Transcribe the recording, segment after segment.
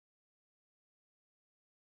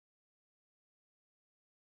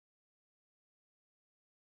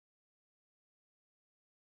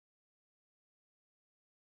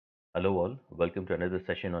Hello all, welcome to another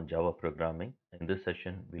session on Java programming. In this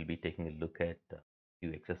session, we'll be taking a look at a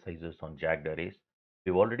few exercises on jagged arrays.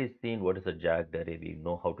 We've already seen what is a jagged array. We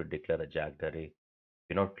know how to declare a jagged array. If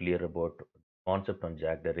you're not clear about the concept on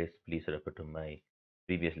jagged arrays, please refer to my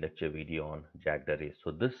previous lecture video on jagged arrays.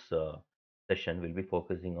 So this session will be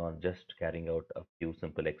focusing on just carrying out a few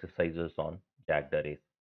simple exercises on jagged arrays.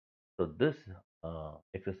 So this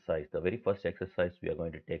exercise, the very first exercise we are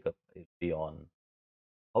going to take up will be on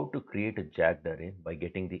how to create a jagged array by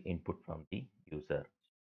getting the input from the user.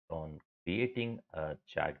 On creating a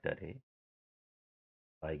jagged array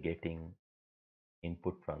by getting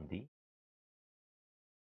input from the.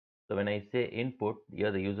 So when I say input,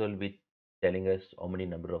 here the user will be telling us how many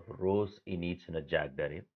number of rows he needs in a jagged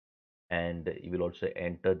array, and you will also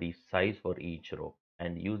enter the size for each row.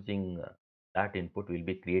 And using that input, we'll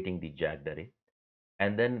be creating the jagged array,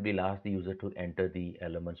 and then we'll ask the user to enter the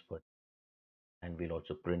elements for, and we'll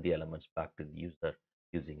also print the elements back to the user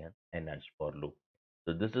using an enhanced for loop.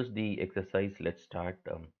 So this is the exercise. Let's start.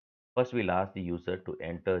 First, we'll ask the user to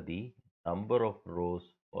enter the number of rows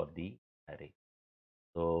for the array.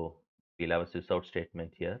 So we'll have a sysout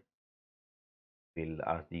statement here. We'll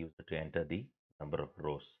ask the user to enter the number of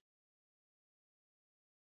rows.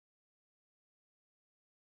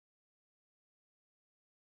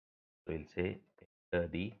 So we'll say enter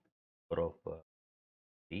the number of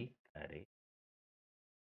the array.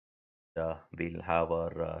 We'll have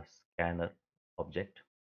our scanner object.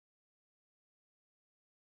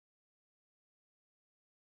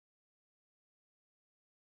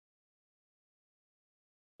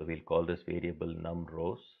 So we'll call this variable num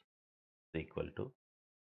rows equal to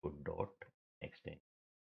put dot next in.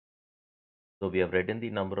 So we have written the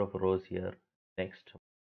number of rows here. Next,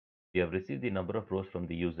 we have received the number of rows from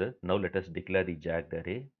the user. Now let us declare the jagged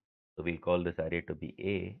array. So we'll call this array to be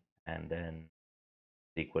A, and then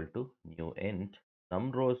equal to new int.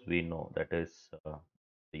 Num rows we know, that is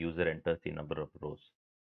the user enters the number of rows.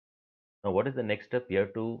 Now what is the next step? We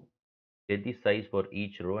have to get the size for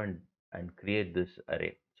each row and create this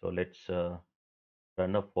array. So let's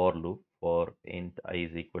run a for loop for int I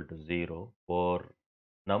is equal to 0 for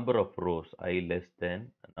number of rows I less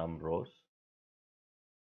than num rows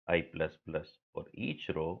I plus plus. For each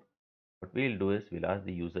row, what we'll do is we'll ask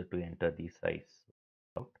the user to enter the size.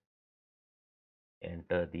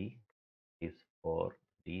 Enter the size for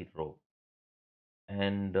the row,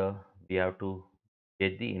 and we have to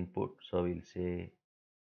get the input. So we'll say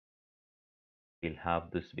we'll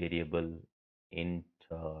have this variable int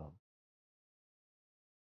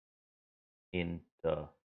int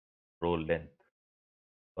row length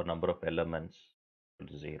for number of elements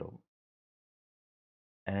equal to 0,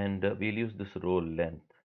 and we'll use this row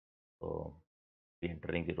length. So we're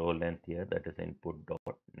entering the row length here, that is input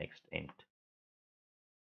dot next int.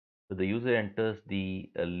 So the user enters the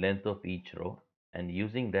length of each row, and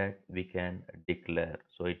using that we can declare.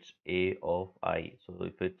 So it's a of I. So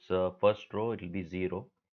if it's first row, it will be 0.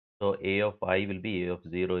 So a of I will be a of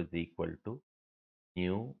 0 is equal to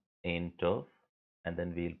new int of, and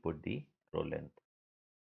then we'll put the row length.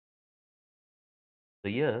 So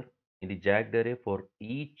here in the jagged array, for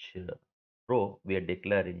each row, we are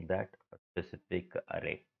declaring that specific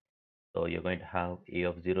array. So you're going to have a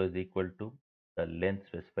of 0 is equal to the length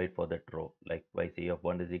specified for that row. Likewise, a of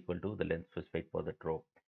 1 is equal to the length specified for that row.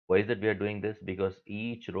 Why is it we are doing this? Because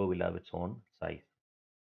each row will have its own size.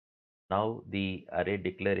 Now the array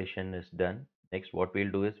declaration is done. Next, what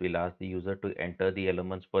we'll do is we'll ask the user to enter the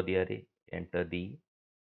elements for the array, enter the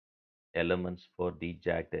elements for the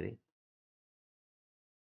jagged array,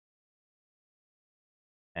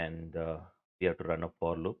 and we have to run a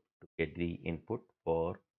for loop to get the input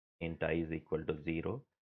for int I is equal to 0,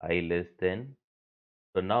 I less than.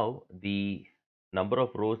 So now the number of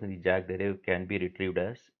rows in the jagged array can be retrieved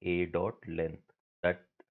as a dot length. That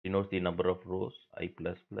denotes the number of rows I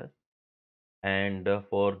plus plus. And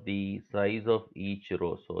for the size of each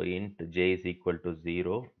row, so int j is equal to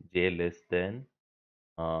 0, j less than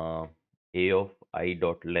uh, a of I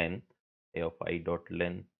dot length, a of I dot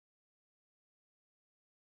length.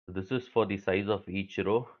 So this is for the size of each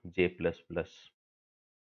row, j plus plus.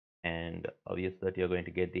 And obvious that you're going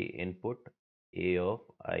to get the input a of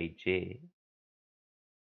ij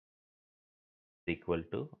equal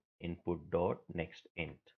to input dot next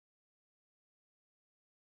int.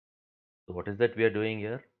 So what is that we are doing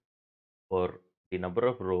here? For the number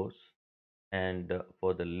of rows and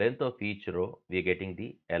for the length of each row, we are getting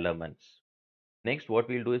the elements. Next, what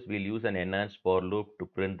we'll do is we'll use an enhanced for loop to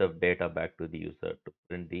print the data back to the user,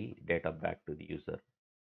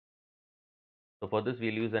 So for this,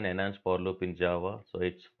 we'll use an enhanced for loop in Java. So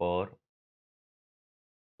it's for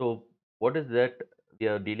So what is that we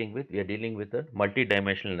are dealing with? We are dealing with a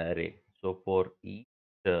multi-dimensional array. So for each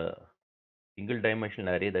uh, single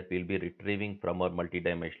dimensional array that we'll be retrieving from our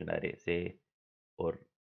multi-dimensional array, say for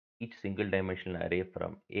each single dimensional array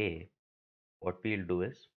from A, what we'll do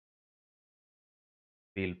is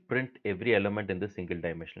we'll print every element in the single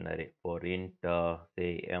dimensional array. For int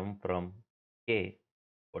say m from K,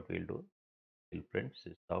 what we'll do, we'll print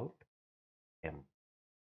sysout m.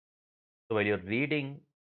 So while you're reading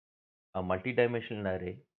a multi-dimensional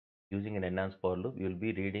array using an enhanced for loop, you will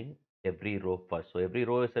be reading every row first. So every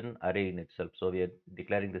row is an array in itself. So we are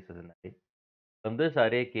declaring this as an array. From this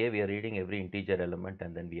array K, we are reading every integer element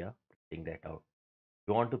and then we are printing that out. If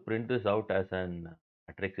you want to print this out as an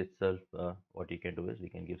matrix itself, what you can do is we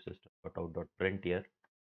can give system.out.print here,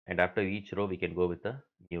 and after each row we can go with a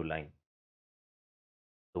new line.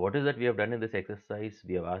 So what is that we have done in this exercise?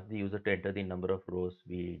 We have asked the user to enter the number of rows.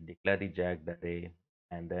 We declare the jagged array,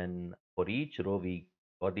 and then for each row we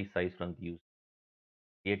got the size from the user,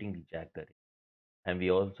 creating the jagged array. And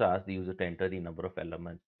we also ask the user to enter the number of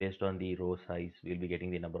elements. Based on the row size, we'll be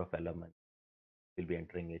getting the number of elements. We'll be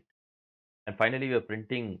entering it. And finally, we are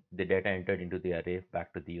printing the data entered into the array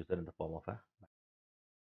back to the user in the form of a.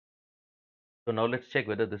 So now let's check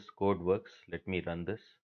whether this code works. Let me run this.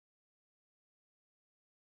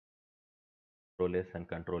 Control S and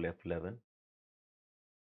Control F11.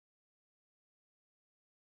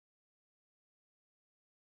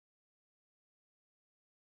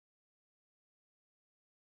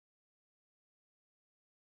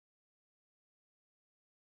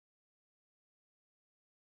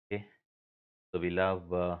 Okay. So we'll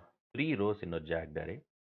have three rows in our jagged array.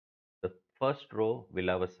 The first row will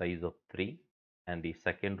have a size of 3, and the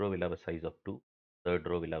second row will have a size of 2. Third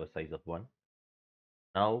row will have a size of 1.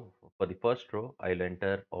 Now for the first row, I'll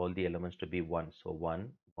enter all the elements to be 1. So 1,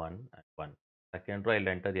 1, and 1. Second row, I'll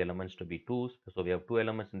enter the elements to be 2s. So we have 2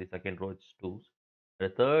 elements in the second row, it's 2s. The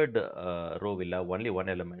third row will have only one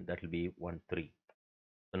element, that will be 1, 3.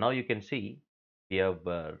 So now you can see we have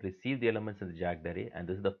received the elements in the jagged array, and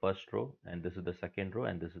this is the first row, and this is the second row,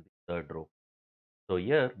 and this is the third row. So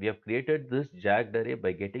here we have created this jagged array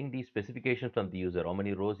by getting the specification from the user, how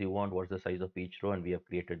many rows you want, what's the size of each row, and we have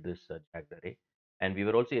created this jagged array. And we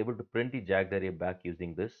were also able to print the jagged array back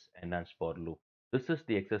using this enhanced for loop. This is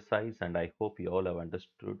the exercise, and I hope you all have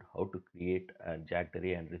understood how to create a jagged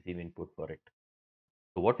array and receive input for it.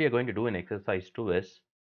 So what we are going to do in exercise 2 is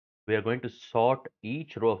we are going to sort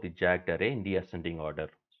each row of the jagged array in the ascending order.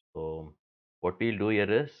 So what we'll do here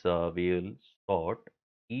is we will sort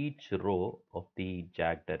each row of the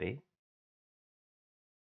jagged array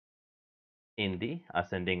in the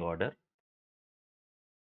ascending order.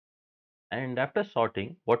 And after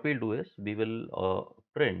sorting, what we'll do is we will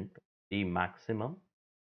print the maximum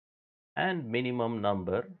and minimum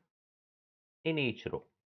number in each row.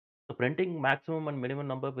 So printing maximum and minimum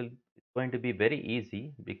number will is going to be very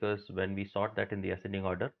easy, because when we sort that in the ascending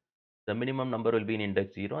order, the minimum number will be in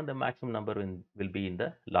index 0 and the maximum number will be in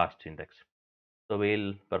the last index. So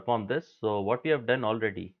we'll perform this. So what we have done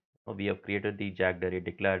already, we have created the jagged array,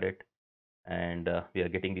 declared it, and we are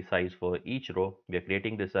getting the size for each row. We are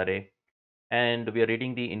creating this array, and we are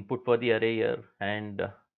reading the input for the array here, and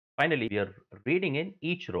finally we are reading in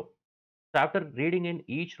each row. So after reading in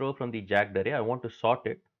each row from the jagged array, I want to sort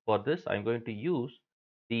it. For this, I'm going to use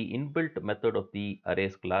the inbuilt method of the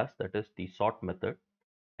arrays class, that is the sort method.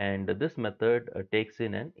 And this method takes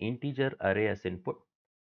in an integer array as input.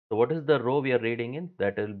 So what is the row we are reading in?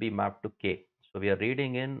 That will be mapped to K. So we are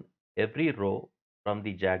reading in every row from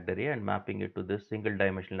the jagged array and mapping it to this single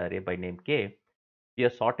dimensional array by name K. We are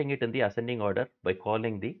sorting it in the ascending order by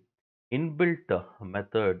calling the inbuilt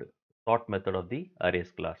method, sort method of the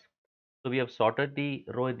arrays class. So we have sorted the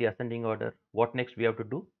row in the ascending order. What next we have to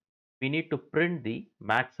do? We need to print the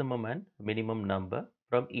maximum and minimum number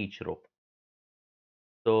from each row.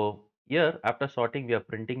 So here after sorting, we are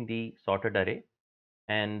printing the sorted array,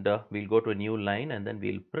 and we'll go to a new line, and then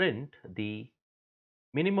we'll print the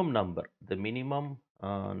minimum number. The minimum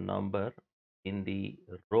number in the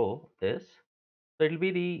row is, so it will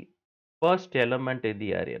be the first element in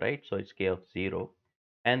the array, right? So it's k of 0.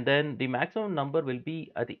 And then the maximum number will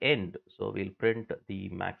be at the end. So we'll print the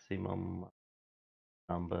maximum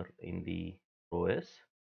number in the row is.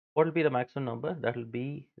 What will be the maximum number? That will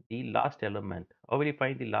be the last element. How will you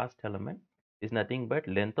find the last element? Is nothing but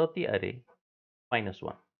length of the array minus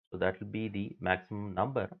 1. So that will be the maximum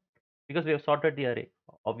number, because we have sorted the array.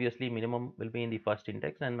 Obviously, minimum will be in the first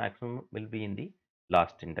index and maximum will be in the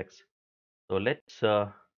last index. So let's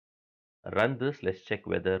run this. Let's check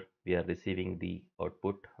whether we are receiving the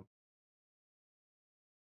output.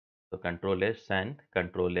 So Control S and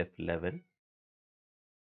Control F11.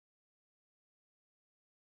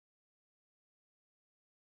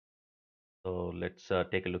 So let's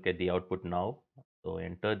take a look at the output now. So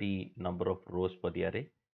enter the number of rows for the array.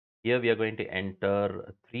 Here we are going to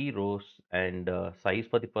enter 3 rows, and size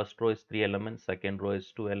for the first row is 3 elements, second row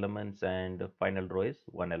is 2 elements, and final row is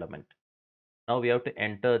 1 element. Now we have to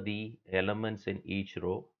enter the elements in each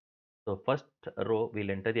row. So first row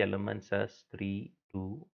we'll enter the elements as 3,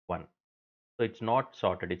 2, 1. So it's not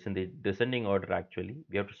sorted, it's in the descending order actually.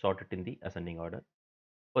 We have to sort it in the ascending order.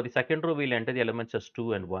 For the second row, we'll enter the elements as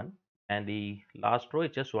 2 and 1. And the last row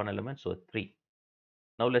is just one element, so 3.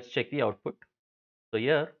 Now let's check the output. So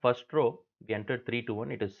here, first row, we entered 3 to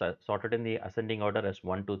 1. It is sorted in the ascending order as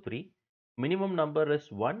 1 to 3. Minimum number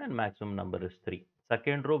is 1 and maximum number is 3.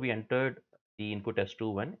 Second row, we entered the input as 2,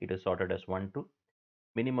 1. It is sorted as 1, 2.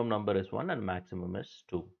 Minimum number is 1 and maximum is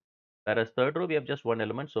 2. Whereas third row, we have just one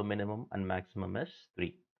element, so minimum and maximum is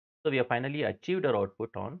 3. So we have finally achieved our output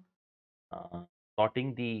on uh,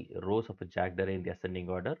 sorting the rows of a jagged array in the ascending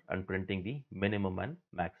order and printing the minimum and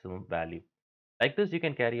maximum value. Like this, you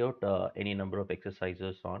can carry out any number of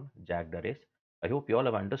exercises on jagged arrays. I hope you all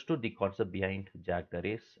have understood the concept behind jagged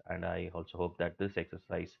arrays, and I also hope that this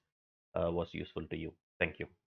exercise was useful to you. Thank you.